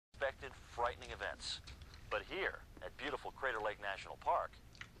frightening events. But here, at beautiful Crater Lake National Park,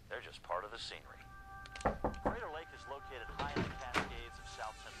 they're just part of the scenery. Crater Lake is located high in the Cascades of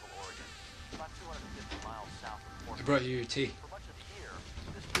south central Oregon, about 250 miles south of Portland. I brought you your tea. For much of the year,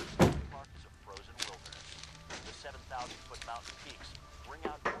 this national park is a frozen wilderness. The 7,000-foot mountain peaks bring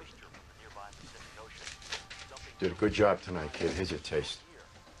out moisture from the nearby Pacific Ocean. Did a good job tonight, kid. Here's your taste.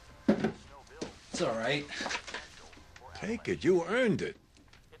 It's all right. Take it. You earned it.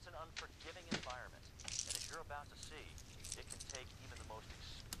 It's an unforgiving environment, and as you're about to see, it can take even the most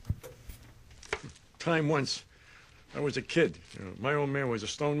Time once, I was a kid. You know, my old man was a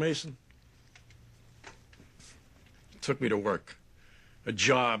stonemason. Took me to work. A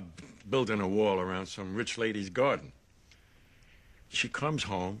job building a wall around some rich lady's garden. She comes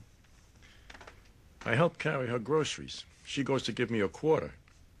home. I help carry her groceries. She goes to give me a quarter,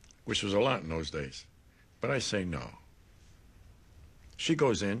 which was a lot in those days. But I say no. She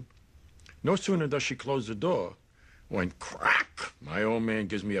goes in. No sooner does she close the door, when crack, my old man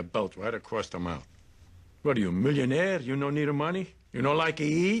gives me a belt right across the mouth. What are you, a millionaire? You no need of money? You no like to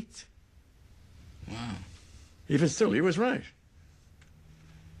eat? Wow. Even still, he was right.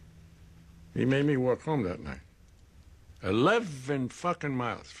 He made me walk home that night. 11 fucking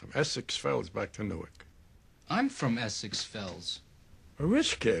miles from Essex Fells back to Newark. I'm from Essex Fells. A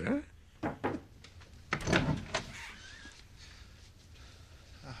rich kid, huh?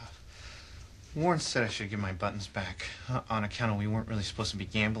 Warren said I should give my buttons back on account of we weren't really supposed to be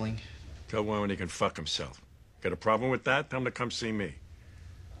gambling. Tell Warren he can fuck himself. Got a problem with that? Tell him to come see me.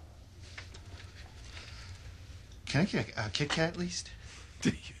 Can I get a Kit Kat at least?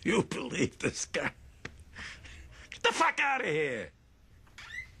 Do you believe this guy? Get the fuck out of here!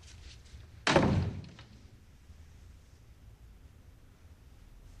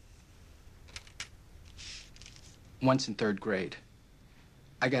 Once in third grade,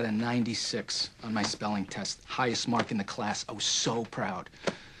 I got a 96 on my spelling test, highest mark in the class. I was so proud.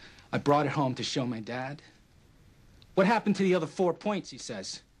 I brought it home to show my dad. What happened to the other 4 points, he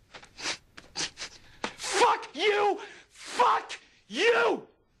says. Fuck you! Fuck you!